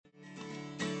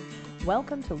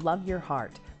Welcome to Love Your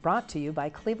Heart, brought to you by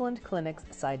Cleveland Clinic's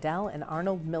Seidel and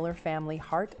Arnold Miller Family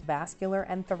Heart, Vascular,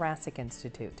 and Thoracic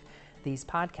Institute. These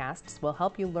podcasts will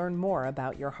help you learn more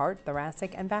about your heart,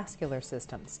 thoracic, and vascular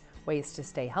systems, ways to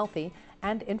stay healthy,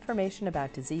 and information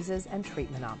about diseases and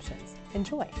treatment options.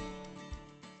 Enjoy.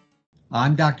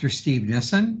 I'm Dr. Steve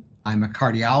Nissen. I'm a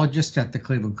cardiologist at the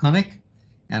Cleveland Clinic,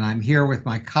 and I'm here with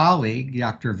my colleague,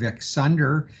 Dr. Vik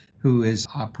Sunder, who is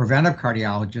a preventive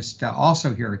cardiologist,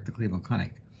 also here at the Cleveland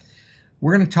Clinic.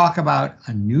 We're going to talk about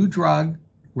a new drug,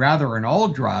 rather an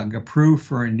old drug, approved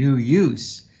for a new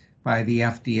use by the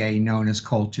FDA known as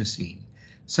colchicine.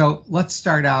 So let's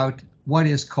start out. What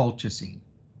is colchicine?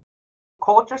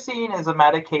 Colchicine is a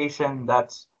medication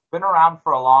that's been around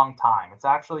for a long time. It's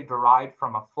actually derived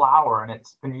from a flower, and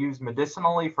it's been used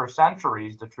medicinally for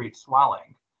centuries to treat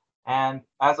swelling. And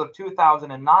as of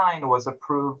 2009, was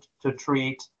approved to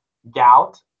treat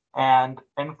gout and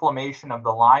inflammation of the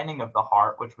lining of the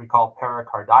heart, which we call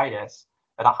pericarditis,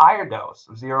 at a higher dose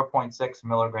of 0.6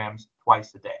 milligrams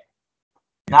twice a day.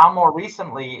 Now, more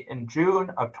recently, in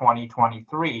June of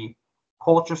 2023,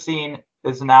 colchicine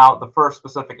is now the first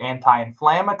specific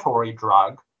anti-inflammatory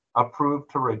drug approved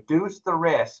to reduce the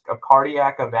risk of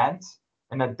cardiac events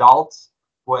in adults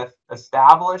with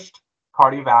established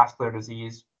cardiovascular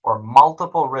disease or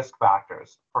multiple risk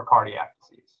factors for cardiac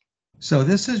disease. So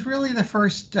this is really the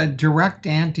first direct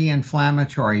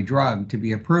anti-inflammatory drug to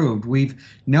be approved. We've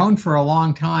known for a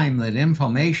long time that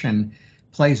inflammation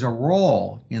plays a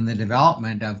role in the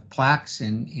development of plaques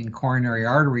in coronary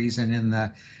arteries and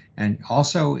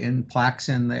also in plaques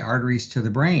in the arteries to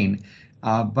the brain.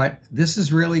 But this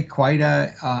is really quite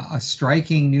a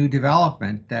striking new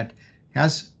development that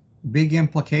has big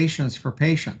implications for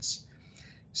patients.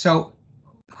 So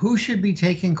who should be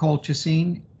taking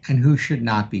colchicine and who should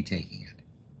not be taking it?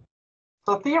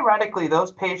 So theoretically,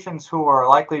 those patients who are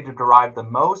likely to derive the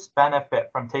most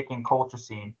benefit from taking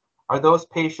colchicine are those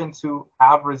patients who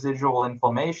have residual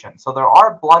inflammation. So there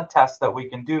are blood tests that we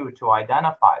can do to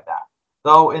identify that.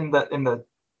 Though in the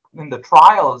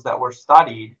trials that were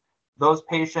studied, those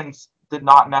patients did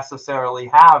not necessarily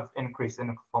have increased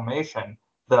inflammation.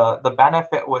 The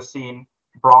benefit was seen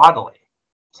broadly.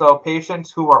 So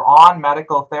patients who are on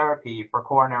medical therapy for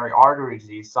coronary artery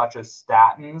disease, such as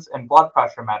statins and blood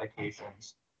pressure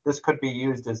medications, this could be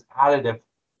used as additive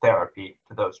therapy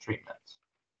to those treatments.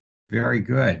 Very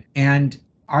good. And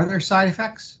are there side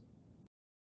effects?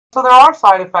 So there are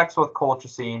side effects with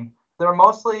colchicine. They're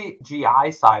mostly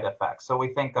GI side effects. So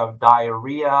we think of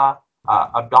diarrhea,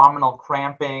 abdominal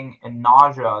cramping, and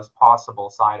nausea as possible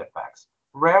side effects.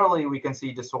 Rarely we can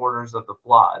see disorders of the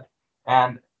blood.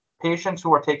 And patients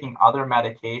who are taking other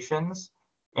medications,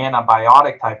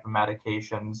 antibiotic type of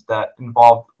medications that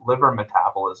involve liver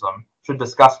metabolism, should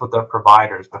discuss with their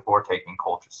providers before taking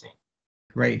colchicine.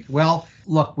 Great. Well,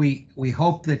 look, we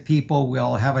hope that people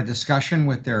will have a discussion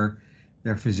with their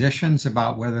physicians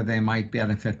about whether they might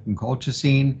benefit from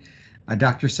colchicine.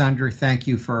 Dr. Sunder, thank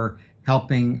you for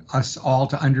helping us all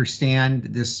to understand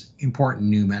this important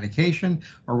new medication,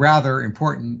 or rather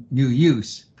important new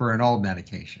use for an old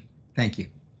medication. Thank you.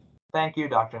 Thank you,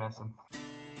 Dr. Nissen.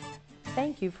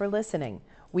 Thank you for listening.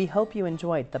 We hope you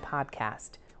enjoyed the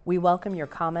podcast. We welcome your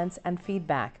comments and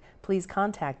feedback. Please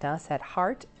contact us at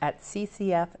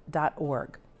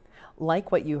heart@ccf.org.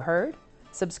 Like what you heard?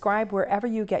 Subscribe wherever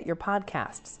you get your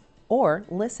podcasts, or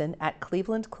listen at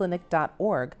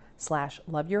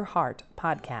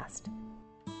clevelandclinic.org/loveyourheartpodcast.